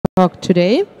talk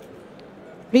today.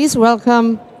 Please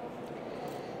welcome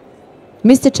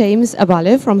Mr. Jaume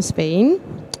Abella from Spain.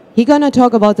 He's going to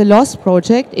talk about the LOST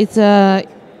project. It's an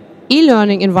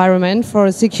e-learning environment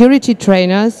for security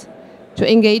trainers to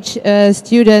engage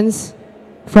students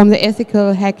from the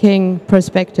ethical hacking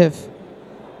perspective.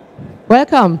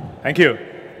 Welcome. Thank you.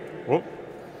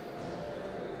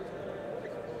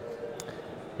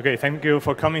 Okay, thank you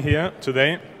for coming here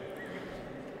today.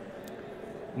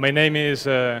 My name is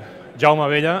Jaume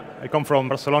Abella. I come from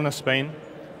Barcelona, Spain.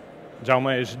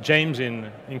 Jaume is James in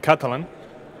Catalan.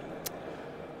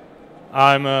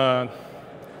 I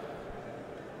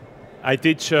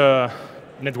teach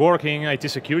networking, IT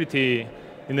security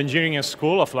in the engineering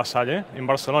school of La Salle in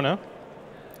Barcelona.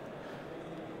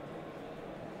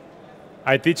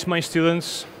 I teach my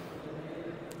students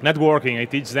networking. I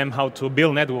teach them how to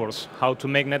build networks, how to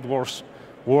make networks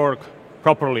work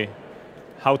properly,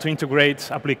 how to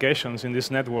integrate applications in these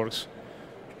networks.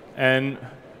 And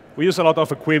we use a lot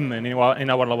of equipment in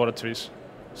our laboratories.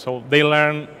 So they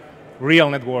learn real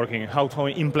networking, how to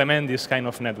implement these kind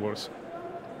of networks.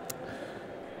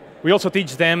 We also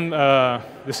teach them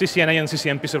the CCNA and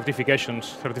CCNP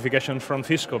certifications from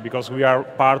Cisco, because we are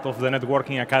part of the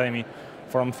networking academy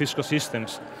from Cisco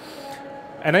Systems.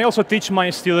 And I also teach my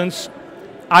students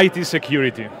IT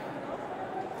security.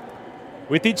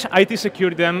 We teach IT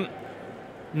security them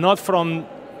not from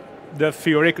the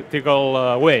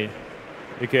theoretical way.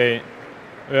 Okay,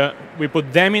 we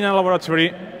put them in a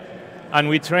laboratory and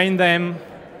we train them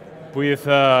with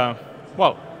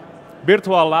well,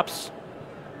 virtual labs,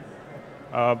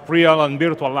 real and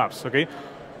virtual labs. Okay,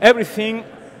 everything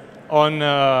on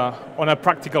a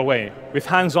practical way with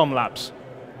hands-on labs.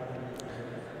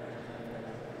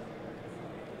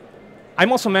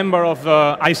 I'm also a member of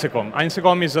ISECOM.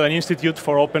 ISECOM is an institute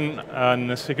for open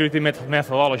and security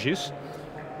methodologies.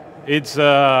 It's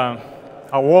a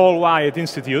worldwide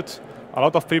institute. A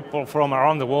lot of people from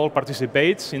around the world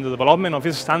participate in the development of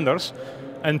these standards.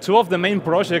 And two of the main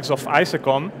projects of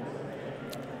ISECOM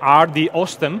are the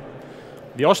OSTEM.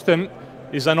 The OSTEM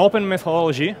is an open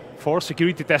methodology for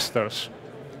security testers,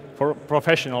 for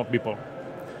professional people.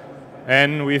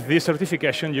 And with this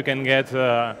certification, you can get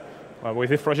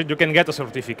with this project, you can get a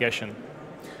certification.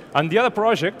 And the other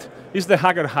project is the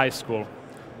Hacker High School.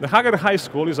 The Hacker High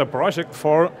School is a project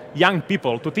for young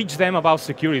people to teach them about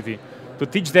security, to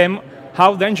teach them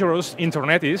how dangerous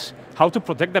internet is, how to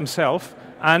protect themselves,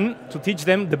 and to teach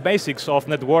them the basics of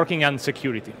networking and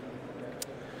security.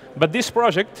 But this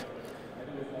project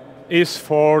is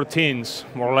for teens,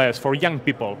 more or less, for young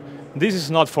people. This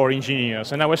is not for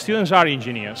engineers, and our students are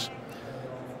engineers.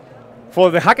 For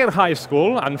the Hacker High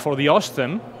School and for the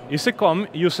OSTEM, ISECOM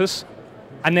uses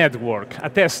a network, a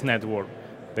test network.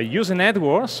 They use a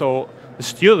network so the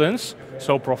students,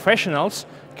 so professionals,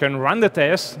 can run the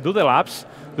tests, do the labs,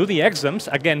 do the exams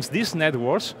against these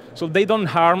networks so they don't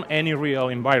harm any real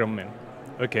environment.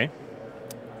 Okay.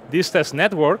 This test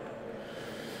network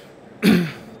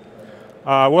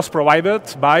was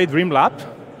provided by DreamLab,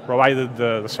 provided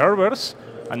the servers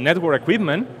and network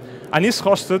equipment, and is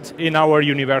hosted in our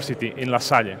university in La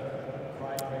Salle.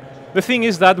 The thing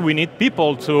is that we need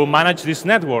people to manage this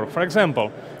network. For example,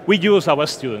 we use our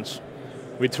students.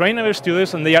 We train our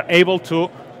students and they are able to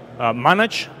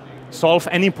manage, solve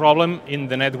any problem in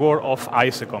the network of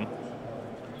ISECOM.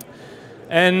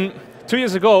 And 2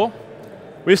 years ago,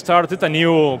 we started a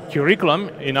new curriculum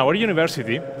in our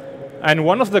university, and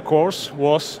one of the courses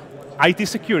was IT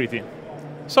security.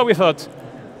 So we thought,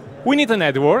 we need a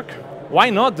network. Why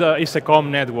not the ISECOM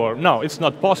network? No, it's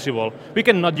not possible. We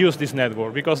cannot use this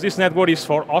network because this network is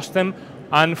for OSTEM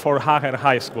and for Hacker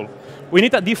High School. We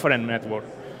need a different network.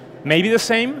 Maybe the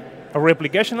same, a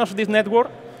replication of this network?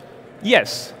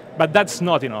 Yes, but that's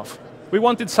not enough. We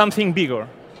wanted something bigger.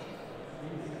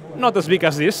 Not as big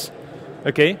as this,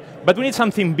 okay? But we need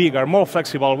something bigger, more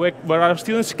flexible, where our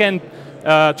students can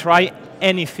try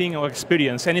anything or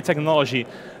experience, any technology,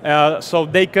 so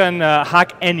they can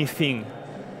hack anything,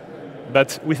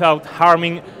 but without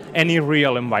harming any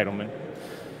real environment.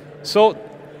 So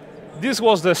this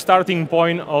was the starting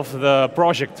point of the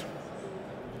project.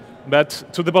 But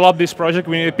to develop this project,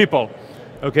 we needed people.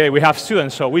 Okay, we have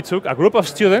students, so we took a group of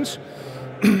students.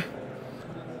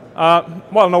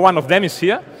 Well, no one of them is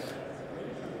here.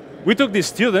 We took these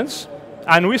students,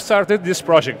 and we started this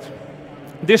project.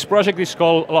 This project is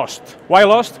called LOST. Why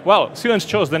LOST? Well, students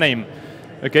chose the name.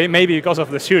 Okay, maybe because of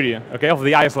the Syria, okay, of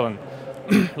the island.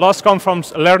 LOST comes from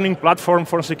Learning Platform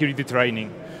for Security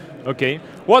Training. Okay,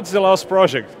 what's the LOST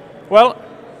project? Well,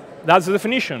 that's the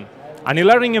definition. An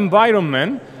e-learning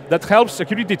environment that helps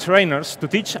security trainers to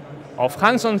teach of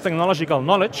hands-on technological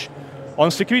knowledge on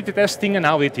security testing and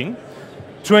auditing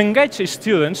to engage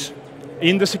students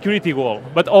in the security goal,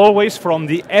 but always from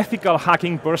the ethical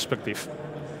hacking perspective.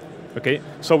 Okay,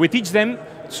 so we teach them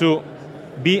to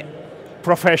be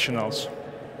professionals.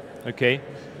 Okay,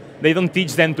 they don't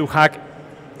teach them to hack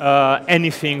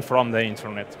anything from the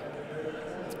internet.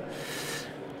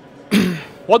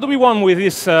 What do we want with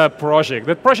this project?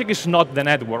 The project is not the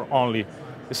network only,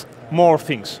 it's more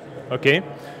things. Okay,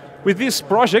 with this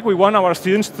project, we want our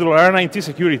students to learn IT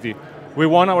security. We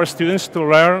want our students to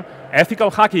learn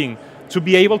ethical hacking, to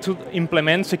be able to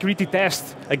implement security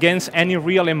tests against any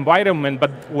real environment,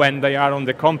 but when they are on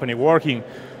the company working,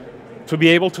 to be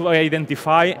able to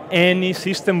identify any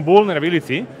system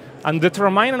vulnerability and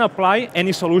determine and apply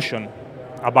any solution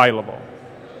available.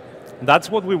 That's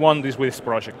what we want with this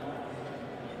project.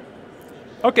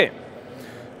 Okay.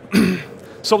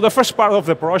 So the first part of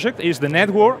the project is the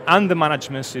network and the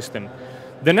management system.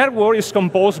 The network is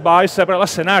composed by several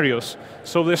scenarios.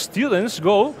 So the students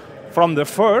go from the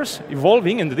first,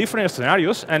 evolving in the different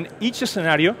scenarios, and each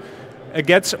scenario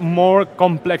gets more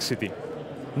complexity,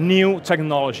 new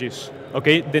technologies.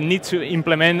 Okay, they need to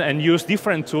implement and use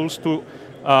different tools to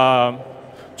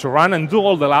run and do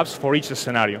all the labs for each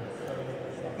scenario.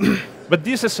 But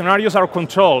these scenarios are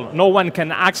controlled. No one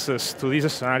can access to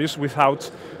these scenarios without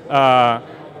a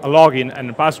login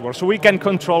and password. So we can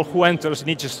control who enters in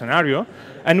each scenario.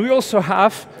 And we also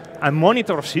have a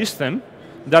monitor system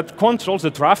that controls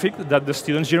the traffic that the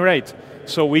students generate.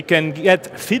 So we can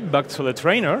get feedback to the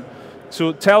trainer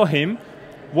to tell him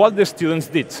what the students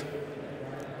did.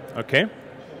 Okay?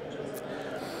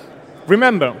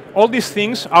 Remember, all these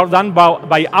things are done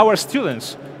by our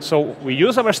students. So we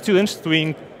use our students to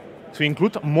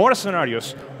include more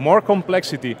scenarios, more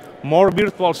complexity, more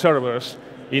virtual servers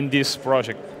in this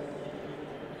project.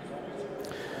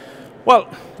 Well,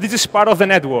 this is part of the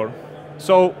network.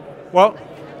 So, well,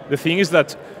 the thing is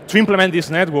that to implement this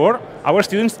network, our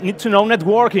students need to know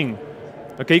networking.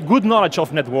 Okay, good knowledge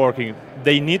of networking.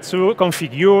 They need to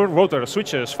configure routers,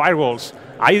 switches, firewalls,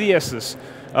 IDSs,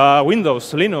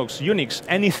 Windows, Linux, Unix,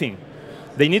 anything.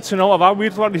 They need to know about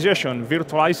virtualization,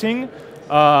 virtualizing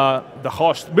the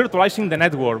host, virtualizing the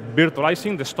network,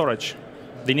 virtualizing the storage.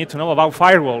 They need to know about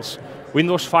firewalls,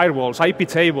 Windows firewalls, IP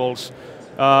tables,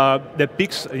 the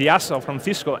PICs, the ASA from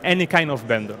Cisco, any kind of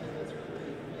vendor.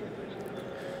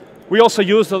 We also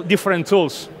use different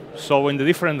tools. So in the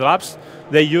different labs,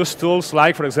 they use tools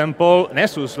like, for example,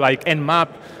 Nessus, like Nmap,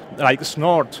 like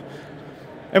Snort.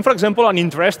 And for example, an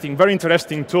interesting, very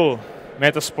interesting tool,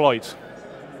 Metasploit.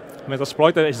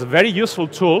 Metasploit is a very useful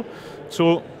tool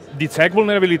to detect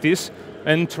vulnerabilities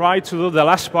and try to do the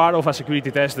last part of a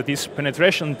security test, that is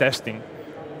penetration testing.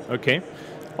 Okay?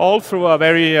 All through a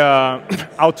very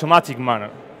automatic manner.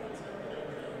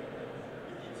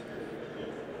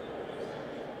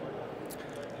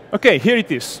 Okay, here it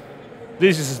is.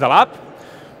 This is the lab.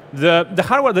 The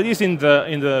hardware that is in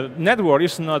the network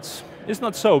is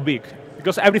not so big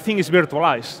because everything is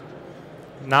virtualized.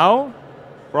 Now,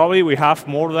 probably we have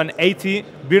more than 80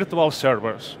 virtual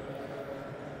servers,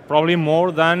 probably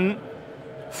more than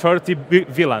 30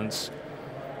 VLANs,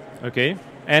 okay,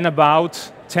 and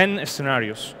about 10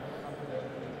 scenarios.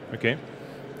 Okay,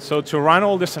 so to run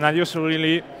all the scenarios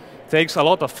really takes a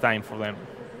lot of time for them.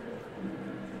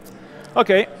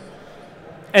 Okay.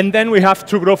 And then we have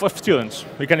two groups of students.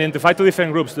 We can identify two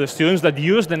different groups. The students that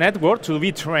use the network to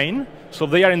be trained, so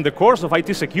they are in the course of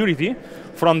IT security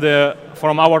from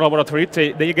our laboratory.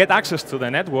 They get access to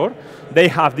the network. They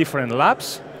have different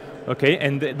labs, okay,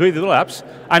 and they do labs.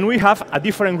 And we have a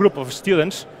different group of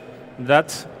students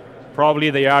that probably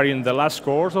they are in the last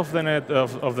course of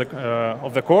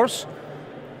the course,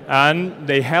 and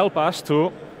they help us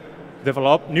to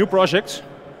develop new projects,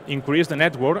 increase the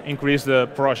network, increase the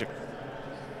project.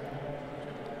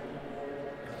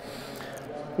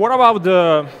 What about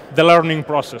the learning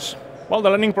process? Well, the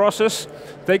learning process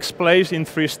takes place in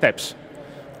 3 steps.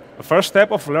 A first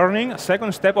step of learning, a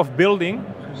second step of building,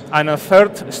 and a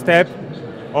third step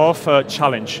of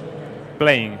challenge,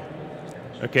 playing.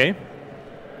 Okay?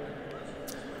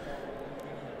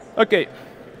 Okay,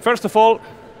 first of all,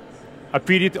 a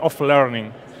period of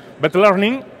learning. But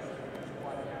learning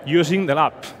using the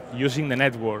lab, using the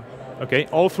network. Okay,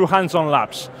 all through hands-on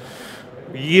labs.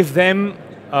 We give them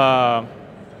a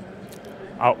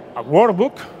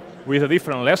workbook with the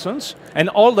different lessons, and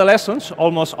all the lessons,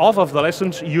 almost all of the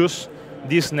lessons, use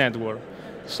this network.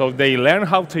 So they learn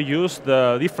how to use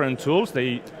the different tools,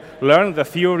 they learn the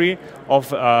theory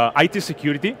of IT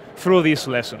security through these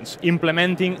lessons,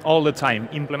 implementing all the time,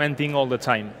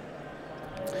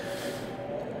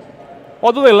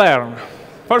 What do they learn?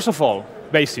 First of all,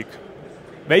 basic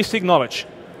basic knowledge.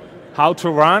 How to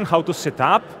run, how to set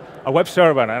up a web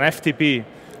server, an FTP,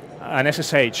 an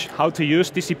SSH, how to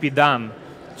use TCP DAM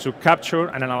to capture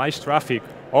and analyze traffic,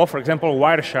 or for example,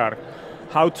 Wireshark,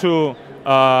 how to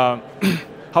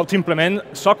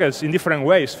implement sockets in different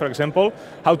ways. For example,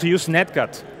 how to use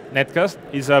Netcat. Netcat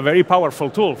is a very powerful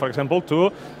tool, for example,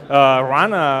 to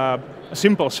run a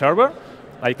simple server,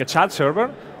 like a chat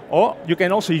server, or you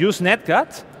can also use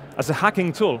Netcat as a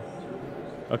hacking tool,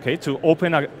 okay, to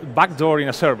open a backdoor in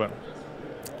a server.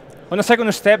 On a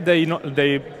second step,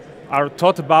 they are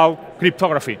taught about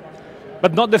cryptography,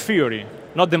 but not the theory,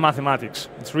 not the mathematics.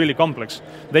 It's really complex.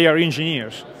 They are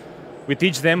engineers. We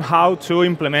teach them how to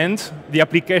implement the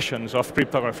applications of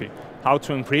cryptography, how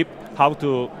to encrypt, how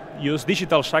to use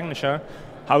digital signature,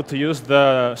 how to use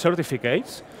the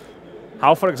certificates,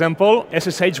 how, for example,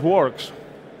 SSH works.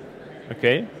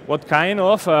 Okay, what kind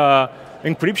of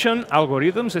encryption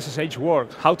algorithms SSH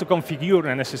work, how to configure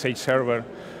an SSH server,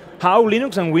 how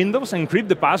Linux and Windows encrypt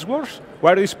the passwords,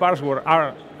 where these passwords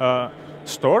are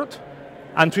stored,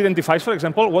 and to identify, for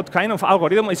example, what kind of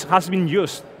algorithm has been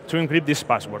used to encrypt this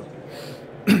password.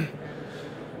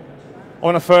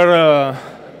 On a third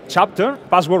chapter,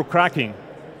 password cracking.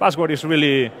 Password is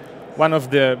really one of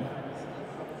the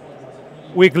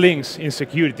weak links in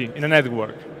security in a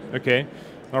network. Okay,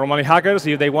 normally hackers,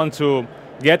 if they want to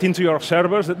get into your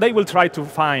servers, they will try to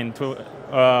find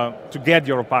to get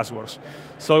your passwords.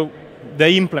 So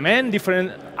they implement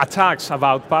different attacks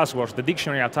about passwords, the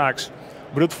dictionary attacks,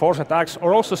 brute force attacks,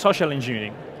 or also social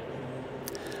engineering.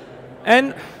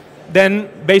 And then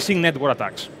basic network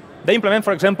attacks. They implement,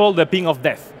 for example, the ping of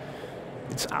death.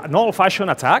 It's an old-fashioned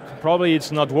attack. Probably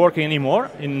it's not working anymore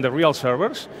in the real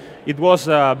servers. It was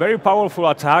a very powerful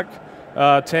attack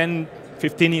 10,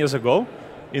 15 years ago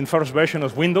in first version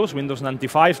of Windows, Windows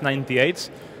 95, 98,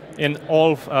 in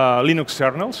all Linux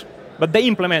kernels. But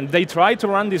they try to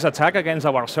run this attack against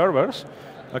our servers,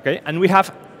 okay? And we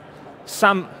have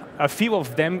a few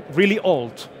of them really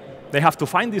old. They have to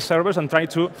find these servers and try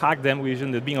to hack them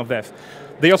using the ping of death.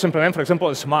 They also implement, for example,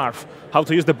 SMARF, how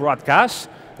to use the broadcast,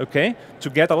 okay, to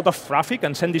get a lot of traffic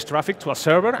and send this traffic to a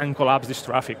server and collapse this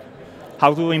traffic.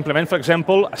 How to implement, for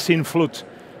example, a SYN flute.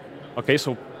 Okay,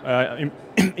 so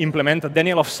implement a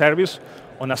denial of service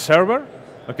on a server,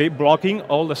 okay, blocking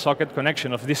all the socket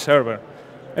connection of this server.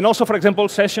 And also, for example,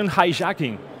 session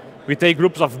hijacking. We take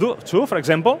groups of two, for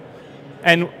example,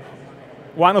 and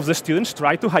one of the students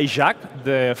tried to hijack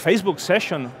the Facebook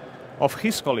session of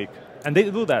his colleague, and they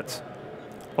do that.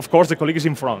 Of course, the colleague is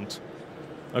in front,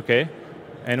 okay?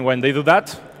 And when they do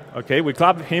that, okay, we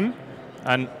clap him,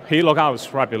 and he log out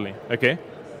rapidly, okay?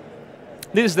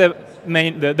 This is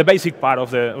the basic part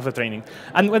of the training.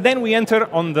 And then we enter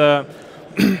on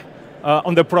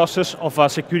the process of a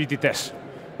security test.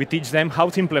 We teach them how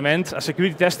to implement a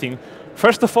security testing.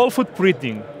 First of all,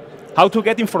 footprinting. How to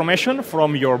get information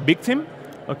from your victim,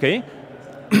 okay,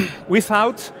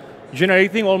 without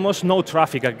generating almost no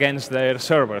traffic against their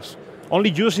servers.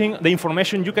 Only using the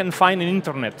information you can find in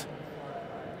internet.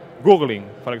 Googling,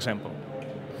 for example.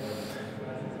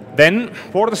 Then,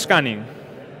 port scanning.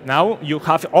 Now you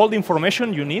have all the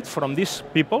information you need from these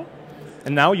people,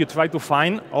 and now you try to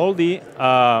find all the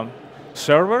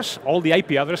servers, all the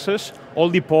IP addresses, all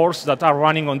the ports that are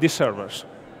running on these servers.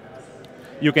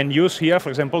 You can use here, for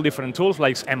example, different tools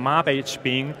like mmap,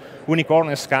 hping,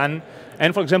 unicorn scan,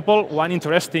 and for example, one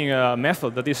interesting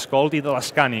method that is called IDLA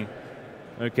scanning,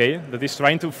 okay, that is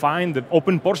trying to find the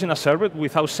open ports in a server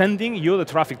without sending you the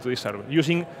traffic to this server,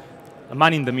 using a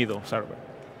man-in-the-middle server.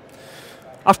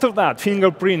 After that,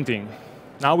 fingerprinting.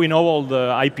 Now we know all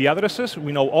the IP addresses,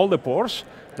 we know all the ports.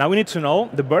 Now we need to know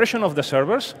the version of the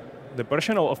servers, the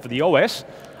version of the OS,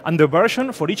 and the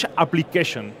version for each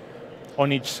application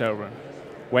on each server.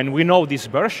 When we know these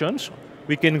versions,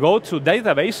 we can go to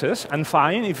databases and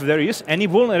find if there is any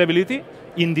vulnerability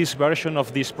in this version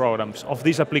of these programs, of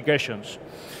these applications.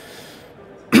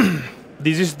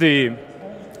 This is the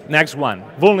next one,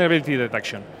 vulnerability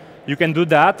detection. You can do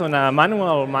that on a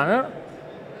manual manner,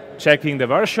 checking the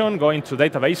version, going to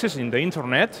databases in the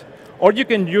internet, or you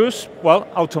can use, well,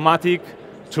 automatic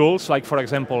tools like, for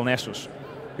example, Nessus.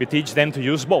 We teach them to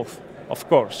use both, of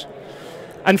course.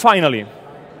 And finally,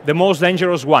 the most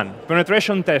dangerous one,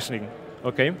 penetration testing.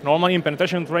 Okay, normally in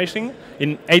penetration testing,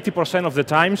 in 80% of the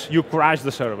times, you crash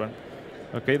the server.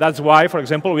 Okay, that's why, for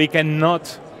example, we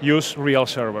cannot use real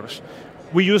servers.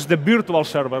 We use the virtual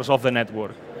servers of the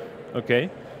network. Okay,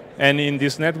 and in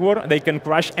this network, they can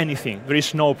crash anything. There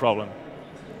is no problem.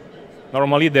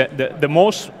 Normally, the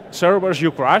most servers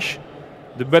you crash,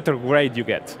 the better grade you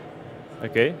get.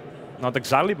 Okay, not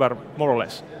exactly, but more or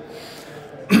less.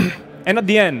 And at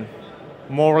the end,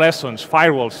 more lessons,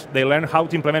 firewalls. They learn how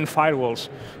to implement firewalls.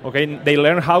 Okay, they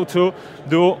learn how to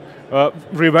do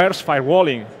reverse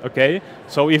firewalling. Okay,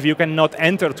 so if you cannot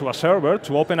enter to a server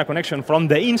to open a connection from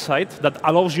the inside, that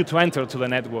allows you to enter to the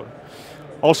network.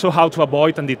 Also, how to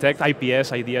avoid and detect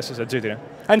IPS, IDS, etc.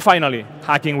 And finally,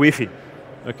 hacking Wi-Fi.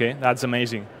 Okay, that's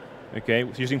amazing. Okay,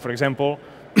 using, for example,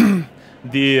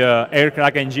 the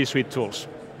AirCrack NG suite tools.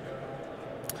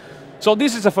 So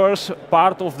this is the first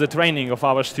part of the training of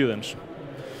our students.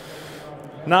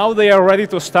 Now they are ready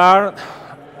to start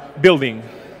building.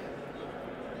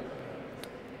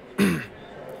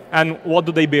 And what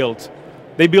do they build?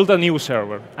 They build a new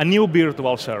server, a new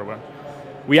virtual server.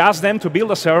 We ask them to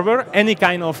build a server, any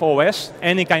kind of OS,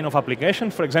 any kind of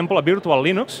application, for example, a virtual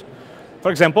Linux. For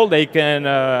example, they can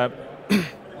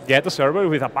get a server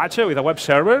with Apache, with a web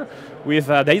server, with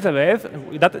a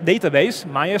database,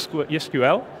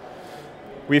 MySQL,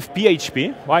 with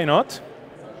PHP. Why not?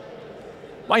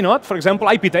 Why not? For example,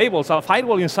 IP tables, a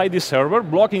firewall inside this server,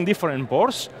 blocking different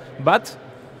ports, but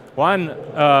one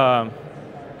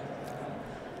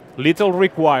little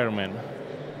requirement.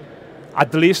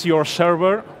 At least your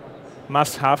server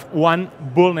must have one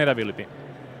vulnerability.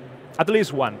 At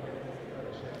least one.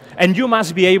 And you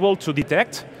must be able to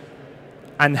detect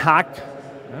and hack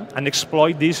and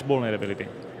exploit this vulnerability.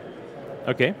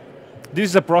 Okay? This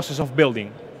is the process of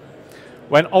building.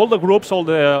 When all the groups, all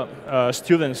the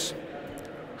students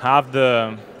have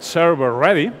the server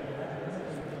ready,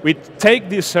 we take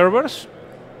these servers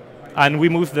and we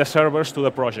move the servers to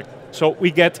the project. So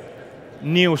we get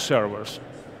new servers.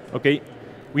 Okay,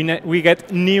 we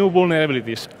get new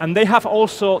vulnerabilities. And they have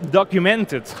also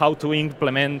documented how to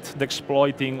implement the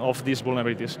exploiting of these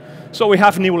vulnerabilities. So we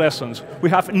have new lessons. We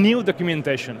have new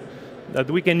documentation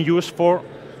that we can use for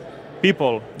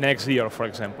people next year, for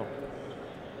example.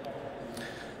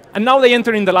 And now they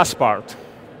enter in the last part,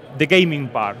 the gaming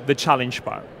part, the challenge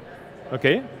part.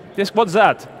 Okay, what's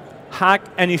that? Hack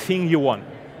anything you want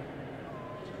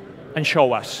and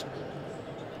show us.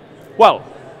 Well,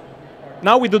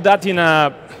 now we do that in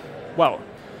a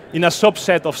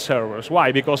subset of servers.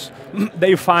 Why? Because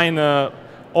they find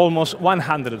almost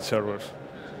 100 servers.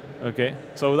 Okay,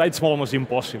 so that's almost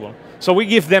impossible. So we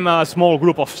give them a small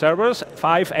group of servers,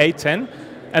 5, 8, 10,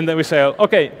 and then we say,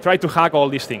 okay, try to hack all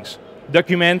these things.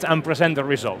 Document and present the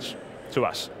results to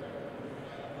us.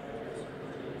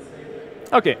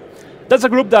 Okay, that's a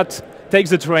group that takes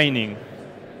the training.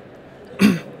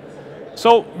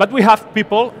 So, but we have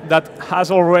people that has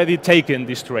already taken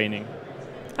this training.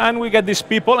 And we get these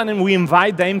people and then we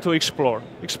invite them to explore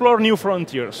new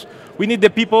frontiers. We need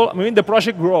the people, we need the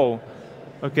project grow,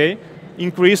 okay?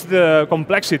 Increase the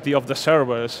complexity of the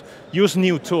servers, use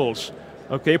new tools,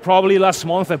 okay? Probably last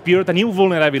month appeared a new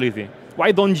vulnerability.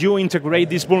 Why don't you integrate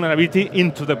this vulnerability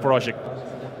into the project?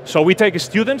 So we take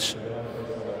students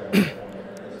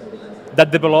that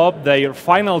develop their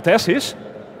final thesis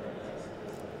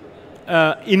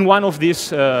in one of these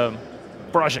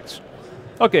projects.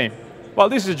 Okay, well,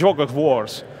 this is a joke of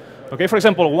wars. Okay, for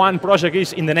example, one project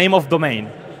is In the Name of Domain.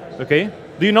 Okay,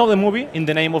 do you know the movie In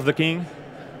the Name of the King?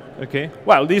 Okay,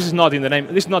 well, this is not in the name.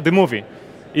 This is not the movie.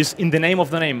 It's In the Name of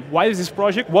the Name. Why is this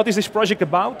project? What is this project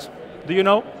about? Do you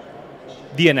know?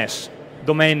 DNS,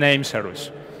 Domain Name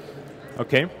Service.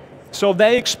 Okay, so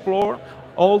they explore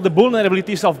all the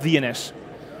vulnerabilities of DNS.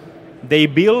 They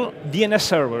build DNS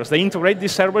servers. They integrate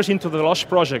these servers into the Lost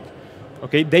project.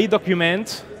 Okay, they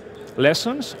document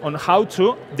lessons on how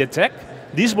to detect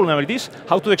these vulnerabilities,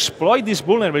 how to exploit these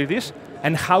vulnerabilities,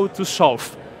 and how to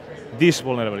solve these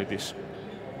vulnerabilities.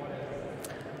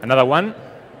 Another one.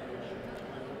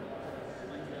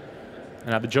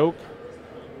 Another joke.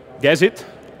 Guess it?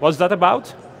 What's that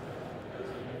about?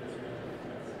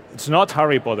 It's not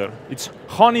Harry Potter. It's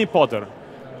Honey Potter.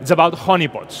 It's about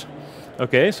honeypots.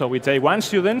 Okay, so we take one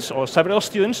student or several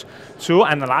students to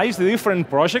analyze the different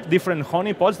projects, different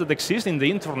honeypots that exist in the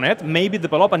internet, maybe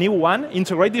develop a new one,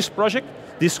 integrate this project,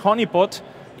 this honeypot,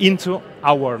 into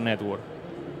our network.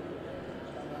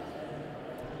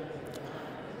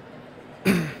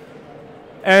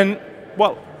 And,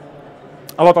 well,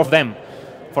 a lot of them.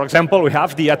 For example, we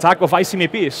have the attack of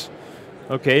ICMPs.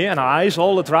 Okay, analyze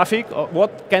all the traffic.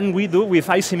 What can we do with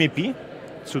ICMP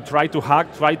to try to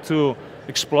hack, try to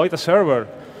exploit a server?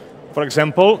 For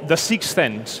example, the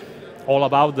 610s, all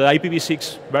about the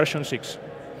IPv6 version 6.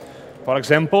 For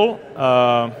example,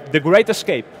 the Great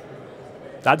Escape.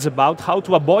 That's about how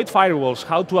to avoid firewalls,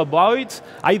 how to avoid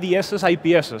IDSs,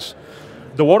 IPSs.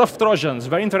 The War of Trojans,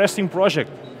 very interesting project.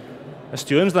 The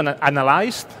students that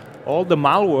analyzed all the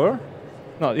malware.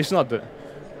 No, it's not the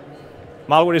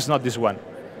malware is not this one.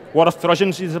 War of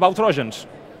Trojans is about Trojans.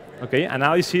 Okay,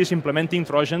 analysis implementing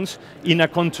Trojans in a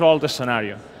controlled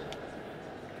scenario.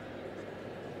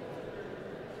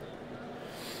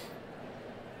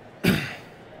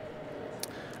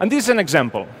 And this is an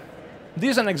example.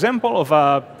 This is an example of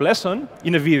a lesson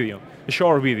in a video, a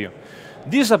short video.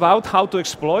 This is about how to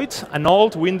exploit an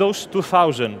old Windows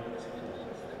 2000.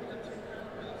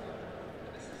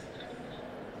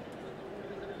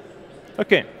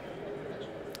 Okay.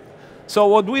 So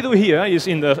what we do here is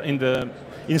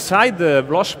inside the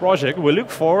BLOS project, we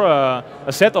look for a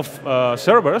set of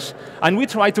servers, and we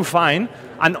try to find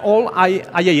an old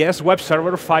IIS web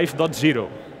server 5.0.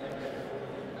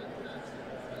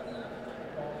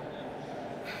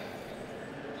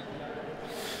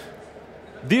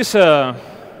 This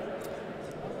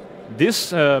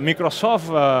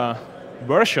Microsoft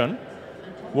version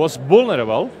was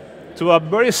vulnerable to a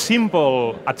very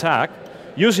simple attack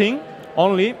using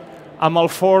only a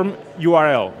malformed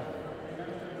URL.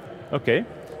 Okay,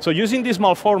 so using this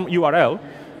malformed URL,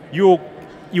 you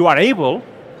are able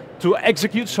to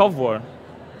execute software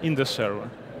in the server.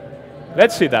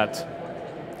 Let's see that.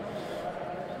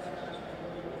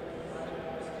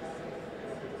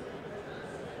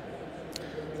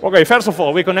 Okay, first of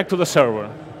all, we connect to the server.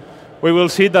 We will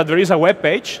see that there is a web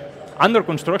page under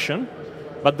construction,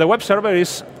 but the web server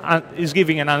is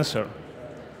giving an answer.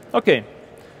 Okay,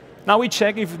 now we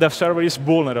check if the server is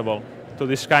vulnerable to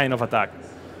this kind of attack.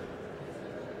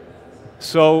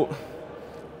 So,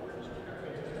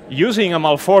 using a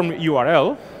malformed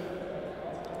URL,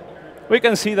 we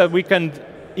can see that we can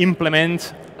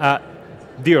implement a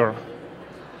dir,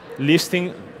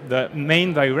 listing the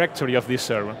main directory of this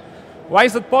server. Why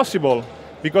is that possible?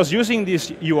 Because using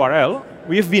this URL,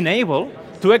 we've been able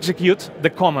to execute the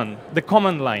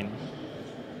command line.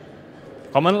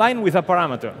 Command line with a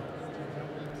parameter.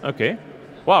 Okay,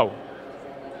 wow.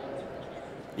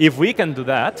 If we can do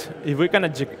that, if we can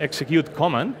execute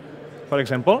command, for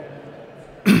example,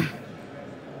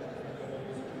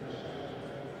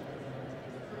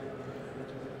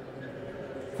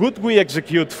 could we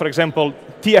execute, for example,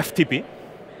 TFTP?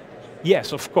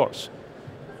 Yes, of course.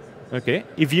 Okay,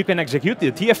 if you can execute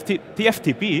the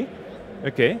TFTP,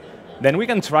 okay, then we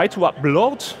can try to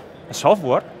upload a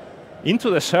software into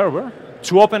the server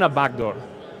to open a backdoor.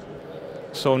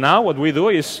 So now what we do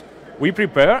is we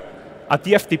prepare a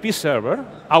TFTP server,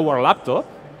 our laptop,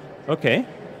 okay,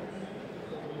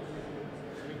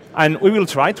 and we will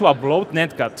try to upload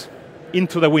Netcat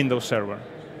into the Windows server.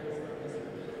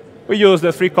 We use the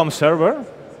 3com server.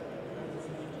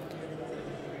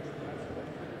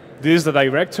 This is the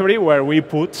directory where we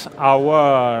put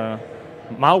our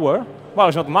malware. Well,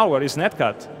 it's not malware, it's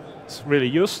Netcat. It's really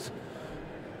used.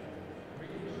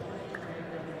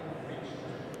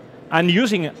 And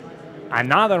using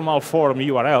another malformed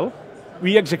URL,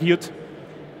 we execute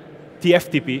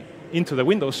TFTP into the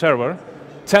Windows server,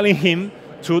 telling him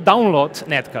to download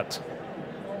Netcat.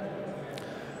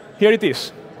 Here it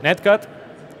is. Netcat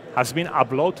has been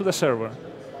uploaded to the server.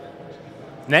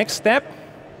 Next step,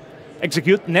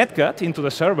 execute Netcat into the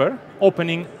server,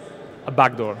 opening a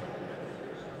backdoor.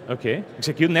 Okay,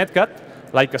 execute Netcat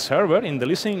like a server in the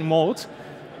listening mode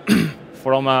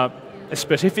from a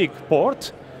specific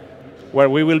port where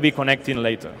we will be connecting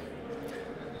later.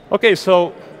 Okay,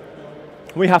 so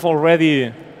we have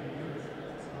already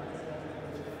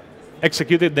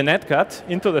executed the Netcat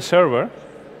into the server,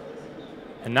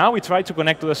 and now we try to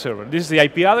connect to the server. This is the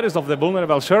IP address of the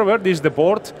vulnerable server, this is the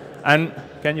port, and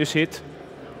can you see it?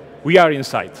 We are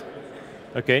inside.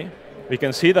 Okay, we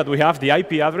can see that we have the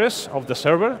IP address of the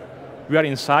server, we are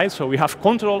inside, so we have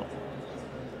control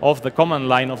of the command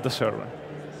line of the server.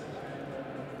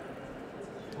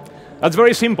 That's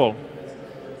very simple,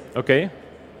 okay?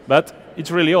 But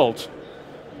it's really old.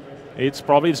 It's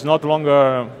not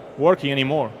longer working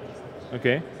anymore,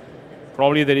 okay?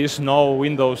 Probably there is no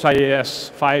Windows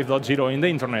IIS 5.0 in the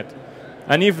internet.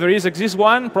 And if there exists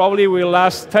one, probably will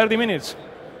last 30 minutes,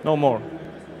 no more.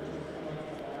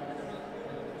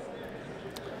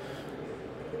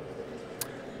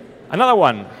 Another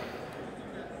one.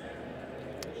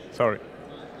 Sorry.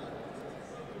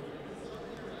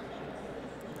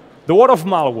 The world of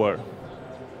malware.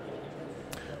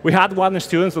 We had one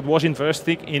student that was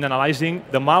interested in analyzing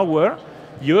the malware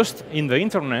used in the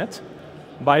internet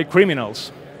by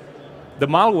criminals. The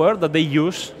malware that they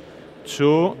use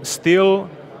to steal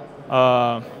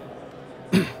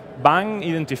bank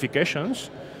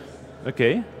identifications,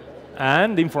 okay,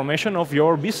 and the information of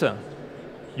your Visa,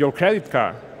 your credit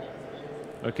card,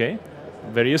 okay.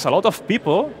 There is a lot of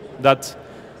people that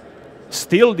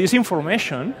steal this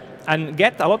information and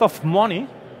get a lot of money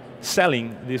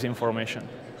selling this information.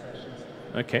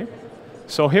 Okay,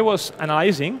 So he was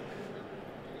analyzing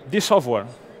this software.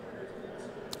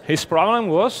 His problem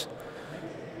was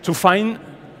to find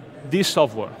this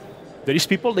software. There is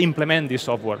people that implement this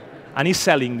software, and he's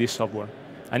selling this software.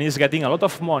 And he's getting a lot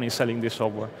of money selling this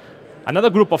software. Another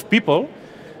group of people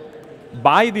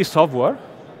buy this software,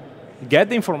 get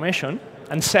the information,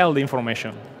 and sell the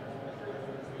information.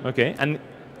 Okay, and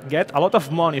get a lot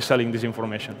of money selling this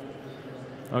information.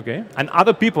 Okay, and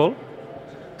other people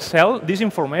sell this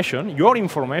information, your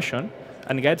information,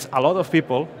 and gets a lot of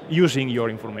people using your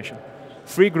information.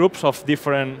 3 groups of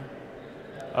different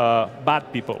bad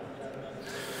people.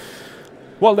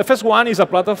 Well, the first one is a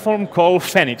platform called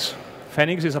Phoenix.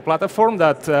 Phoenix is a platform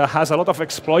that has a lot of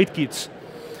exploit kits.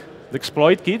 The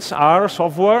exploit kits are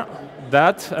software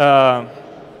that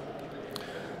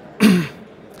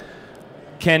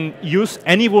can use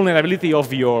any vulnerability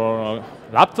of your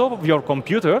laptop, of your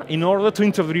computer, in order to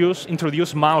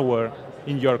introduce malware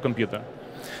in your computer.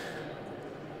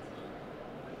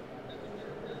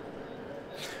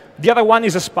 The other one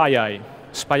is a SpyEye.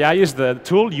 SpyEye is the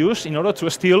tool used in order to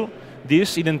steal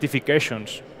these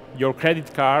identifications, your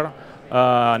credit card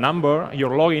number, your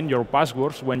login, your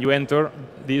passwords, when you enter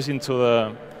this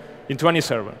into any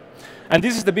server. And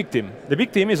this is the victim. The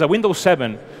victim is a Windows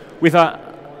 7 with an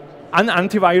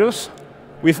antivirus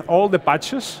with all the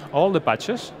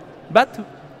patches, but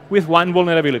with one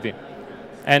vulnerability.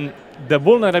 And the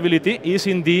vulnerability is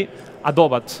in the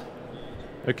Adobe,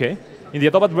 okay? In the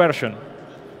Adobe version,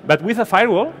 but with a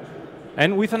firewall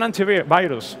and with an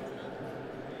antivirus.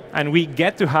 And we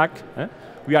get to hack,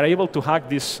 we are able to hack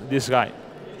this guy.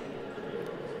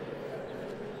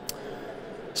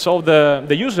 So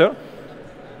the user,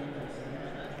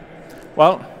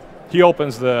 well, he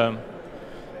opens the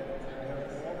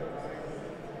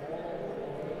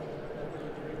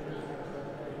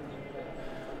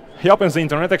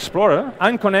Internet Explorer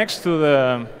and connects to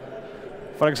the,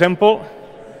 for example,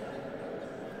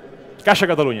 Caixa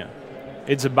Catalunya.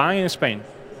 It's a bank in Spain.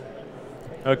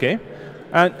 Okay,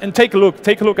 and take a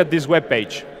look at this web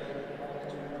page.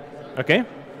 Okay,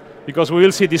 because we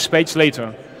will see this page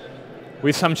later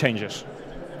with some changes.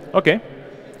 Okay,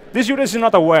 this user is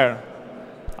not aware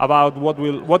about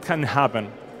what can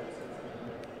happen.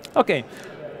 Okay,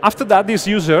 after that, this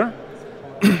user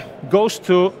goes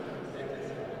to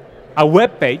a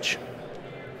web page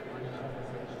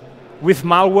with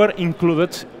malware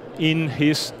included in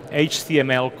his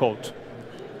HTML code.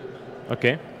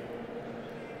 Okay.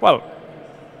 Well,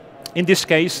 in this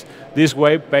case, this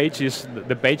web page is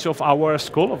the page of our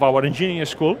school, of our engineering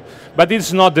school, but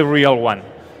it's not the real one.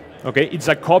 Okay, it's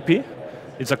a copy.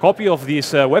 It's a copy of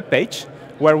this web page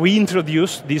where we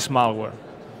introduce this malware.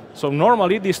 So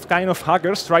normally, these kind of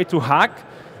hackers try to hack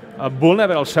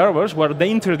vulnerable servers where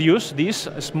they introduce this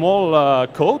small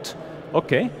code,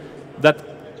 okay, that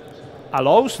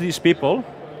allows these people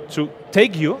to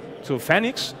take you to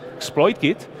Phoenix exploit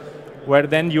kit, where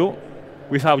then you,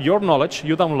 without your knowledge,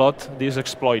 you download these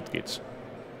exploit kits.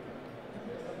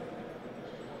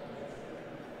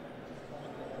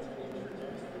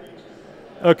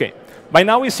 Okay, by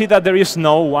now we see that there is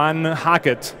no one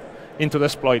hacked into the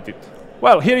exploited.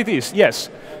 Well, here it is, yes.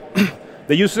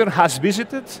 The user has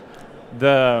visited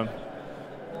the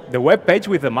web page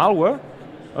with the malware,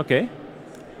 okay,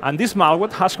 and this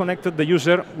malware has connected the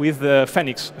user with the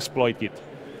Phoenix exploit kit.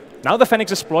 Now the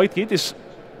Phoenix exploit kit is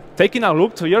taking a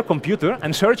look to your computer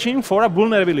and searching for a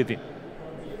vulnerability.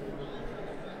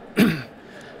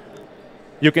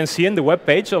 You can see in the web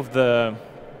page of the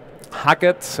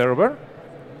hacked server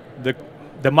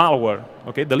the malware,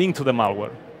 okay, the link to the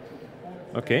malware.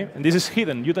 Okay, and this is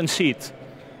hidden, you don't see it.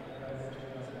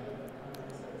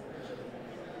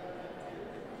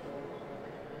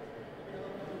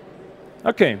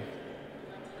 Okay.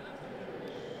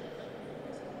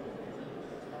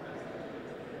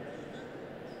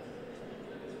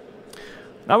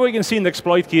 Now we can see in the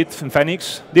exploit kit in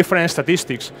Phoenix different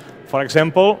statistics. For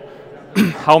example,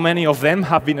 how many of them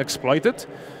have been exploited.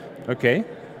 Okay.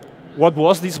 What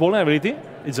was this vulnerability?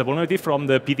 It's a vulnerability from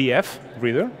the PDF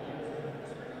reader.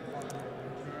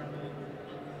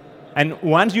 And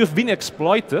once you've been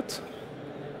exploited,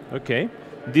 okay,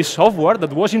 this software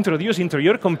that was introduced into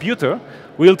your computer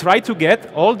will try to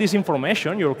get all this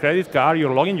information, your credit card,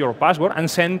 your login, your password,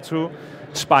 and send to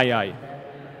SpyEye.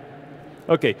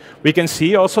 Okay, we can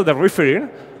see also the referrer,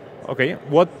 okay,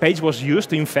 what page was used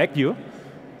to infect you,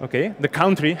 okay, the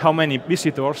country, how many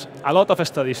visitors, a lot of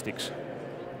statistics.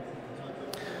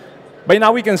 By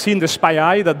now we can see in the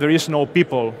SpyEye that there is no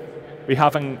people. We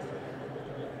haven't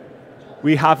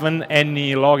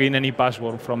any login, any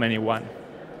password from anyone.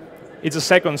 It's a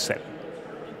second step.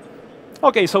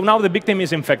 Okay, so now the victim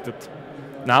is infected.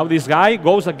 Now this guy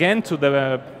goes again to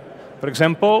the, for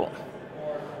example,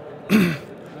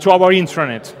 to our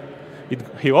intranet.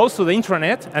 He goes to the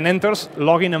intranet and enters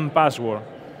login and password.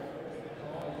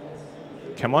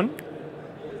 Come on.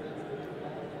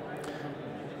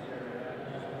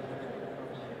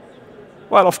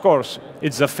 Well, of course,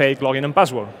 it's a fake login and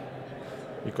password,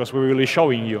 because we're really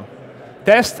showing you.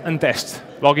 Test and test.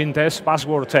 Login test,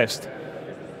 password test.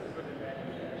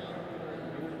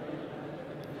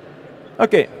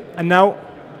 OK, and now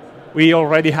we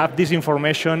already have this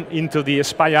information into the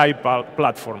SpyEye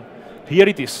platform. Here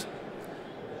it is.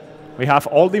 We have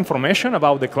all the information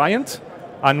about the client,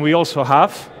 and we also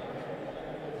have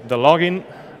the login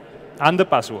and the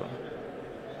password.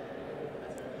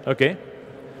 OK?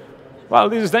 Well,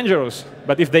 this is dangerous.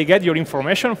 But if they get your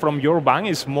information from your bank,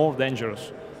 it's more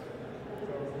dangerous.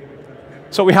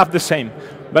 So we have the same.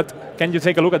 But can you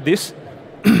take a look at this?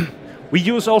 We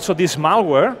use also this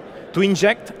malware to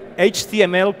inject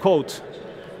HTML code.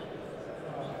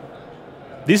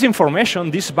 This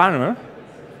information, this banner,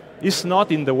 is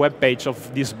not in the web page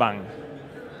of this bank.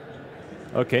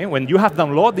 Okay, when you have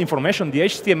downloaded the information, the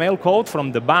HTML code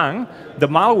from the bank, the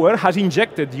malware has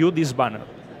injected you this banner.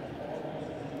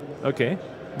 Okay,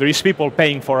 there is people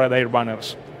paying for their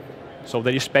banners. So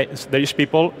there is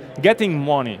people getting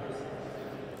money,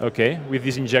 okay, with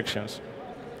these injections.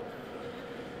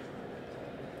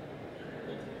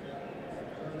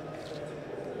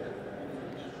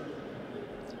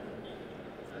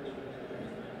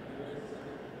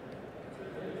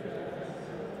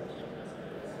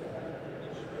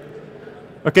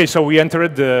 Okay, so we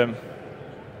entered the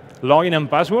login and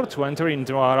password to enter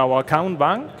into our account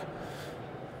bank.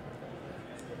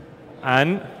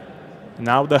 And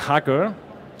now the hacker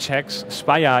checks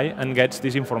SpyEye and gets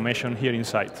this information here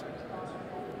inside.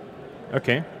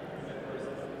 Okay.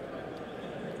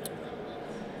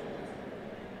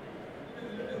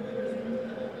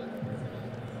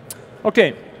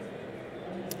 Okay.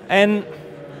 And,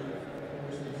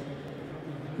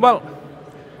 well,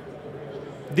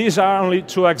 these are only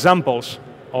two examples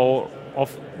of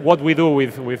what we do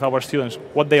with our students,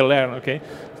 what they learn, okay?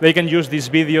 They can use these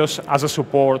videos as a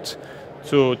support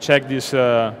to check these,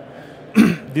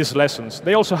 these lessons.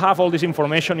 They also have all this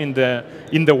information in the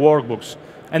workbooks.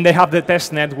 And they have the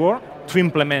test network to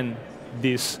implement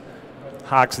these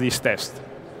hacks, these tests.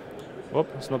 Oh,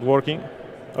 it's not working.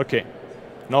 OK,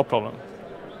 no problem.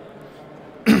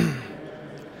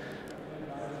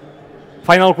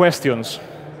 Final questions.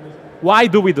 Why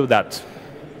do we do that?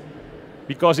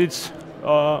 Because it's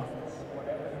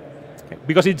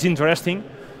interesting,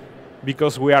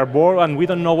 because we are bored and we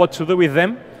don't know what to do with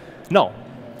them? No.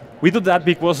 We do that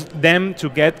because them to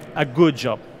get a good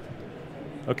job.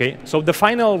 Okay? So the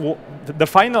final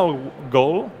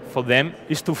goal for them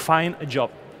is to find a job.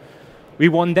 We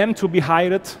want them to be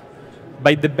hired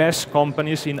by the best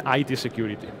companies in IT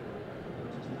security.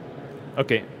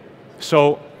 Okay.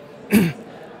 So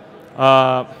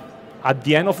at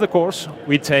the end of the course,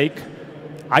 we take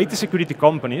IT security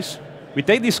companies, we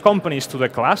take these companies to the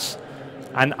class,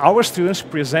 and our students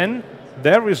present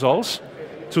their results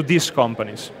to these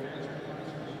companies.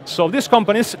 So these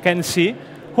companies can see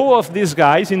who of these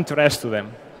guys interest to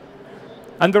them.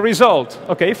 And the result,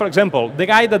 okay, for example, the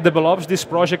guy that develops this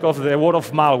project of the word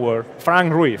of malware,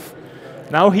 Frank Ruiz,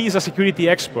 now he's a security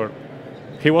expert.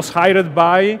 He was hired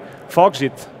by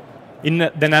Foxit in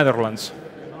the Netherlands.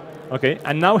 Okay,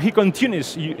 and now he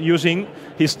continues using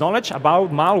his knowledge about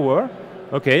malware,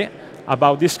 okay,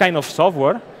 about this kind of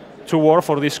software, to work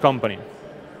for this company.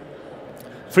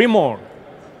 Three more.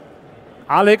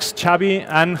 Alex, Xavi,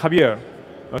 and Javier.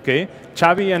 Okay,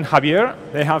 Xavi and Javier,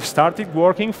 they have started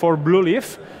working for Blue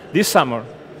Leaf this summer.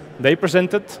 They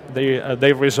presented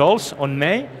their results on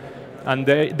May, and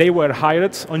they were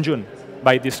hired on June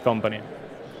by this company.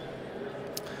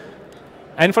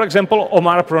 And for example,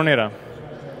 Omar Pronera.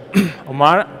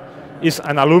 Omar is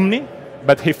an alumni,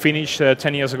 but he finished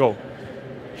 10 years ago.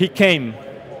 He came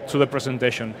to the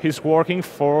presentation. He's working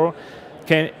for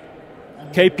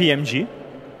KPMG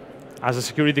as a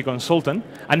security consultant,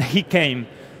 and he came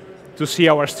to see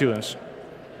our students,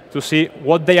 to see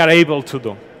what they are able to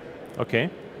do. Okay?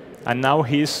 And now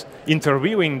he's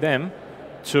interviewing them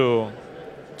to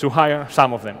hire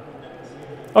some of them.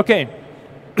 Okay.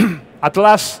 At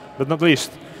last, but not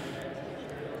least,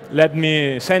 let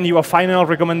me send you a final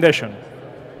recommendation.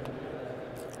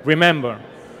 Remember,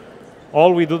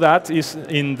 all we do that is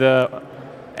in the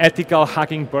ethical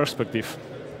hacking perspective.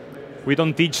 We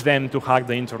don't teach them to hack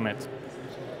the internet.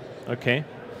 Okay?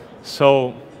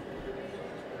 So,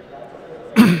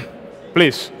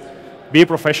 please, be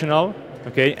professional,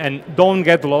 okay? And don't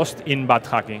get lost in bad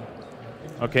hacking.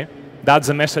 Okay, that's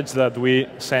the message that we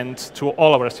send to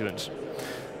all our students.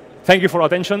 Thank you for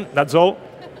attention. That's all.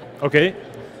 Okay,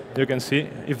 you can see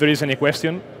if there is any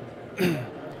question.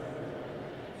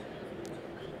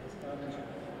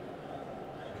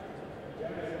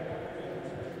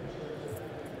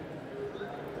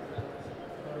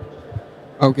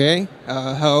 Okay.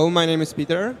 Hello, my name is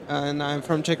Peter, and I'm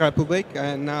from Czech Republic,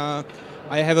 and I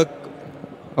have a.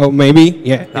 Oh, maybe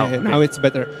now it's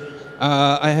better.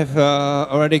 I have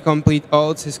already complete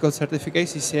all Cisco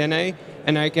certificates, CCNA,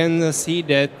 and I can see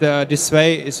that this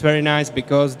way is very nice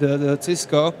because the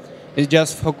Cisco is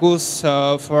just focused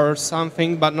for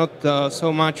something, but not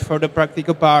so much for the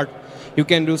practical part. You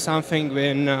can do something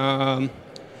when.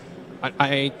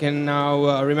 I can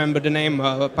now remember the name,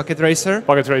 Packet Racer.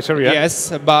 Packet Racer, yeah.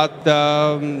 Yes, but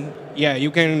yeah,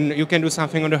 you can do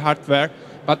something on the hardware.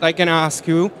 But I can ask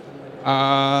you,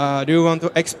 do you want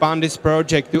to expand this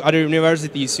project to other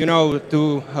universities? You know,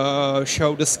 to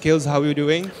show the skills how you're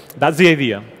doing. That's the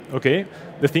idea. Okay.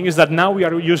 The thing is that now we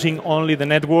are using only the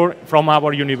network from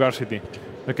our university.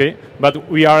 Okay. But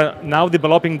we are now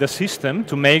developing the system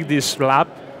to make this lab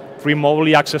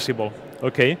remotely accessible.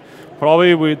 Okay.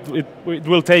 Probably it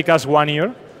will take us 1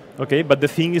 year, okay? But the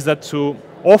thing is that to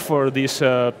offer this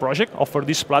project, offer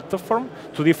this platform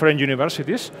to different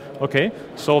universities, okay?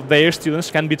 So their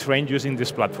students can be trained using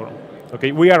this platform,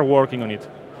 okay? We are working on it.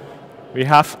 We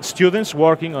have students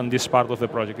working on this part of the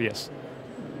project, yes.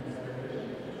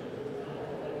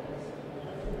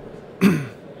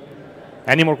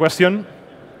 Any more question?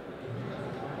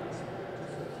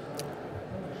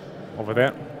 Over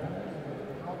there.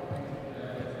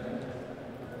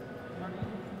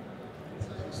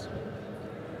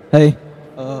 Hey,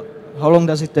 how long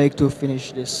does it take to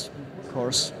finish this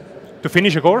course? To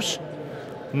finish a course?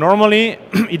 Normally,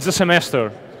 it's a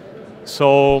semester.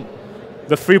 So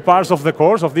the 3 parts of the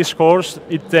course, of this course,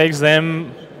 it takes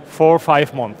them 4 or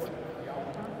 5 months.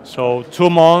 So 2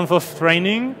 months of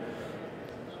training,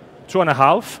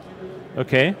 2.5,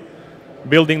 okay?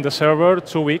 Building the server,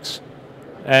 2 weeks,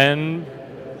 and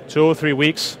 2 or 3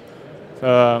 weeks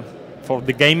for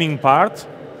the gaming part,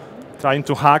 trying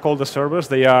to hack all the servers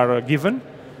they are given,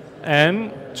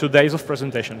 and 2 days of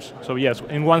presentations. So yes,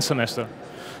 in 1 semester.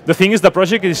 The thing is the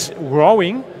project is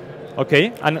growing,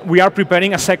 okay, and we are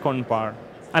preparing a second part,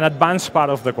 an advanced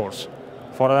part of the course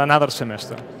for another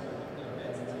semester.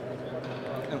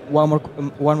 One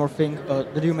more thing.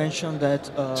 Did you mention that?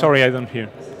 Sorry, I don't hear.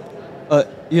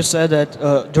 You said that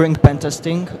during pen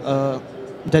testing,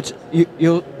 that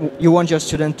you want your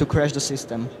student to crash the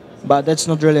system. But that's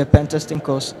not really a pen testing,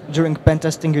 because during pen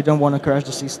testing you don't want to crash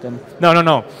the system. No, no,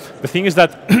 no. The thing is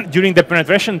that during the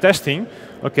penetration testing,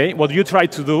 okay, what you try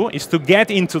to do is to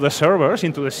get into the servers,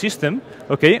 into the system,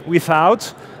 okay,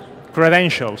 without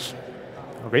credentials.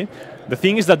 Okay. The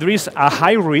thing is that there is a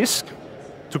high risk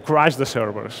to crash the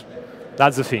servers.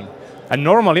 That's the thing. And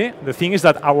normally, the thing is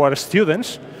that our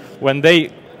students, when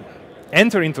they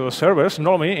enter into the servers,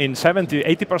 normally in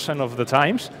 70–80% of the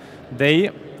times, they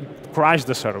crash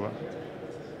the server.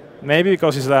 Maybe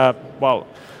because it's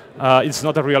it's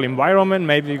not a real environment,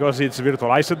 maybe because it's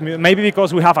virtualized, maybe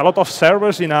because we have a lot of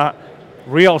servers in a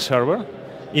real server.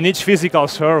 In each physical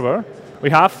server, we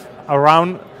have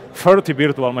around 30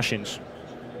 virtual machines.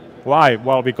 Why?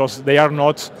 Well, because they are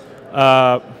not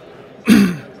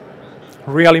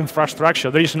real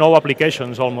infrastructure. There is no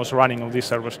applications almost running on these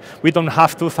servers. We don't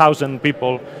have 2,000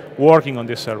 people working on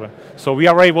this server. So we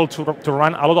are able to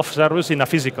run a lot of servers in a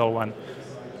physical one.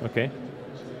 Okay?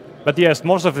 But yes,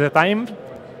 most of the time,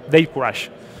 they crash.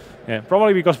 Yeah,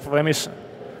 probably because for them it's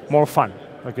more fun.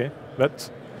 Okay? But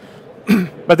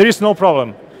there is no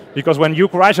problem. Because when you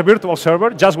crash a virtual server,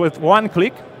 just with 1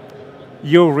 click,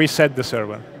 you reset the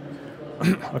server.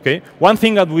 Okay. One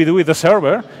thing that we do with the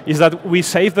server is that we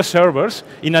save the servers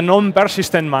in a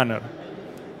non-persistent manner.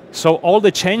 So all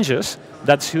the changes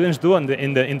that students do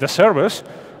in the servers,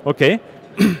 okay,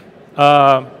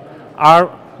 are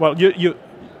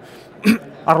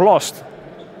are lost.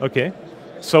 Okay.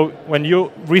 So when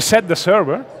you reset the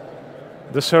server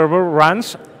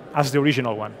runs as the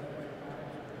original one.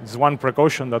 It's one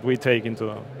precaution that we take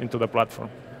into the platform.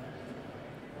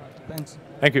 Thanks.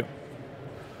 Thank you.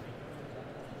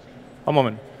 A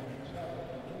moment.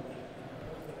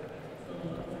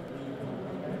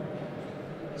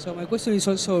 So my question is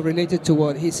also related to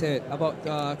what he said about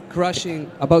crashing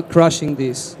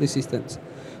these systems.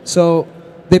 So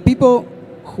the people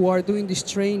who are doing this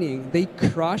training, they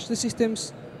crash the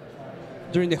systems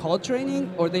during the whole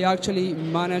training, or they actually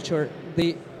manage, or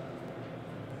they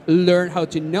learn how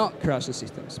to not crash the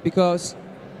systems? Because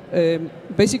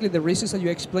basically the reasons that you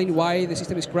explain why the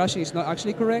system is crashing is not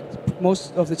actually correct.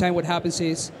 Most of the time what happens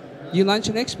is you launch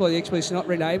an exploit, the exploit is not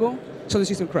reliable, so the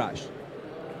system crashes.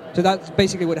 So that's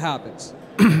basically what happens.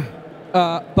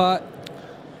 But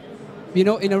you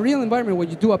know, in a real environment, when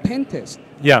you do a pen test,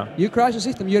 yeah, you crash the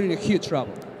system, you're in a huge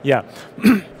trouble. Yeah.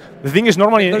 The thing is,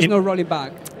 normally there's no rolling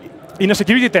back. In a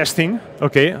security testing,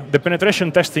 okay, the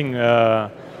penetration testing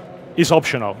is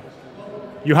optional.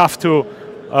 You have to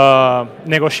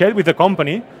negotiate with the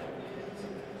company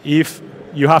if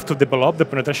you have to develop the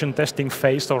penetration testing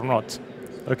phase or not.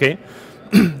 Okay.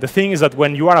 The thing is that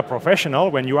when you are a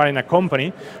professional, when you are in a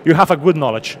company, you have a good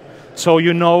knowledge, so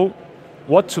you know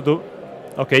what to do,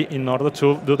 okay, in order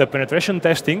to do the penetration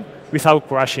testing without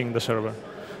crashing the server.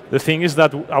 The thing is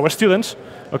that our students,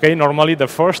 okay, normally the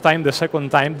first time, the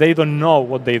second time, they don't know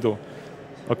what they do,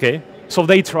 okay? So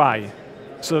they try.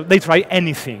 So they try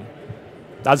anything.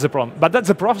 That's the problem. But that's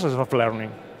the process of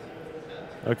learning,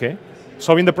 okay?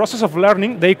 So in the process of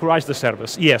learning, they crash the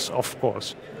servers. Yes, of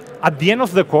course. At the end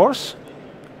of the course,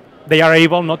 they are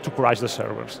able not to crash the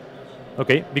servers,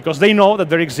 okay? Because they know that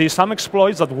there exist some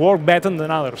exploits that work better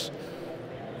than others,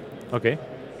 okay?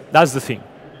 That's the thing.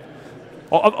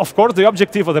 Of course, the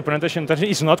objective of the penetration testing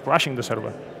is not crashing the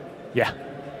server. Yeah.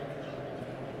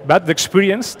 But the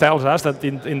experience tells us that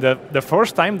in the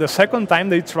first time, the second time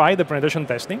they try the penetration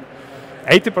testing,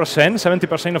 80%,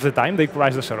 70% of the time they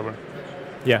crash the server.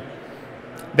 Yeah.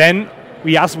 Then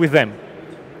we ask with them.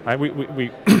 Right?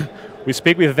 We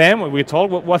speak with them, we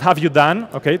told, what have you done?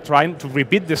 Okay, trying to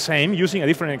repeat the same using a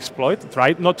different exploit.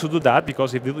 Try not to do that,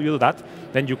 because if you do that,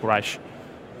 then you crash.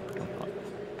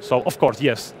 So, of course,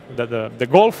 yes, the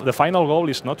goal, the final goal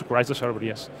is not to crash the server,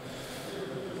 yes.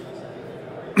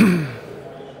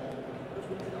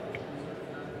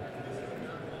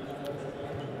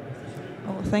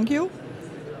 Oh, thank you.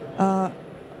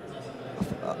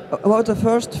 About the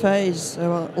first phase,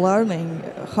 learning,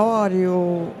 how are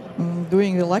you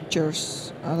doing the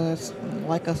lectures,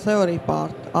 like a theory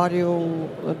part? Are you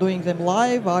doing them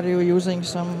live? Are you using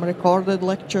some recorded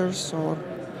lectures, or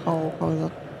how is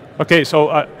that? Okay,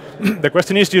 so the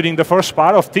question is, during the first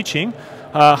part of teaching,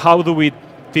 how do we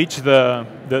teach the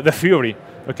theory?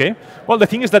 Okay. Well, the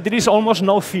thing is that there is almost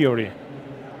no theory.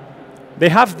 They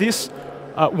have these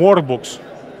workbooks,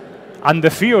 and the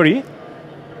theory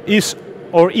is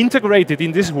or integrated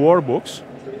in these workbooks,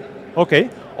 okay,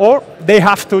 or they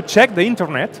have to check the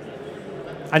internet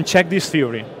and check this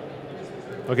theory,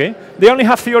 okay? They only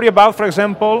have theory about, for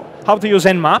example, how to use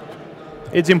Nmap.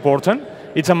 It's important.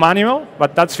 It's a manual,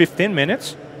 but that's 15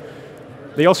 minutes.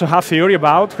 They also have theory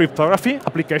about cryptography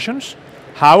applications,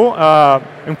 how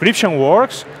encryption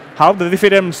works, how the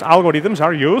different algorithms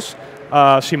are used,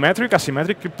 symmetric,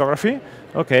 asymmetric cryptography,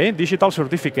 okay, digital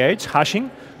certificates,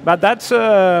 hashing, but that's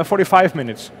 45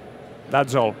 minutes.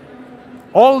 That's all.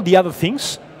 All the other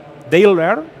things, they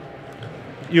learn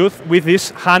with these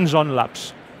hands-on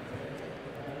labs.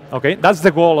 Okay, that's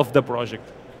the goal of the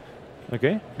project.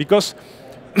 Okay, because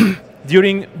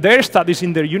during their studies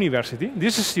in their university,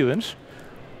 these students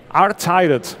are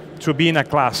tired to be in a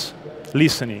class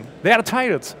listening. They are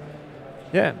tired.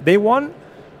 Yeah, they want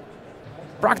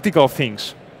practical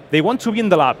things. They want to be in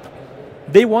the lab.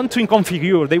 They want to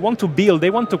configure. They want to build. They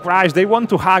want to crash. They want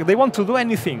to hack. They want to do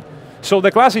anything. So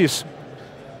the class is,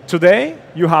 today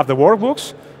you have the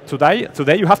workbooks.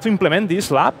 Today you have to implement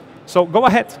this lab. So go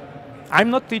ahead. I'm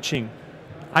not teaching.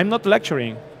 I'm not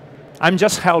lecturing. I'm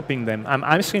just helping them. I'm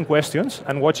asking questions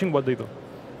and watching what they do.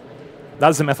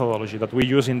 That's the methodology that we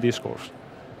use in this course.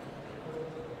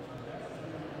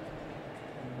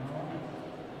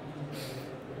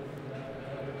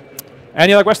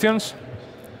 Any other questions?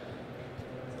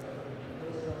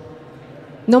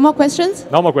 No more questions?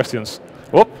 No more questions.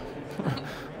 Whoop.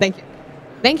 Thank you.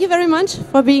 Thank you very much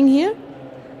for being here.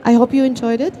 I hope you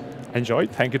enjoyed it.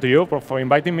 Enjoyed. Thank you to you for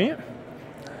inviting me.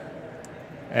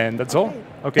 And that's all.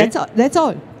 Okay. That's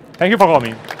all. Thank you for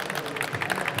coming.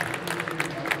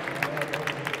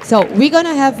 So we're going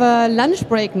to have a lunch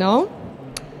break now.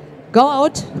 Go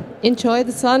out, enjoy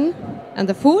the sun and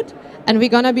the food, and we're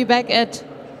going to be back at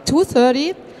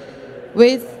 2:30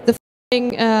 with the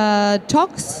following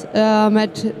talks.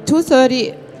 At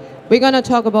 2:30, we're going to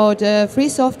talk about free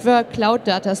software cloud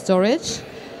data storage.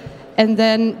 And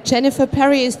then Jennifer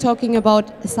Perry is talking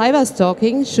about cyber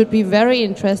stalking. Should be very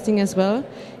interesting as well.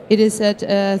 It is at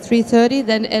 3:30.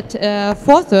 Then at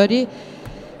 4:30,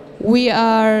 we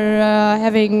are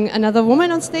having another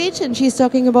woman on stage, and she's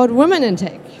talking about women in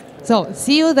tech. So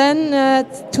see you then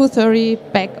at 2:30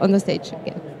 back on the stage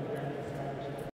again.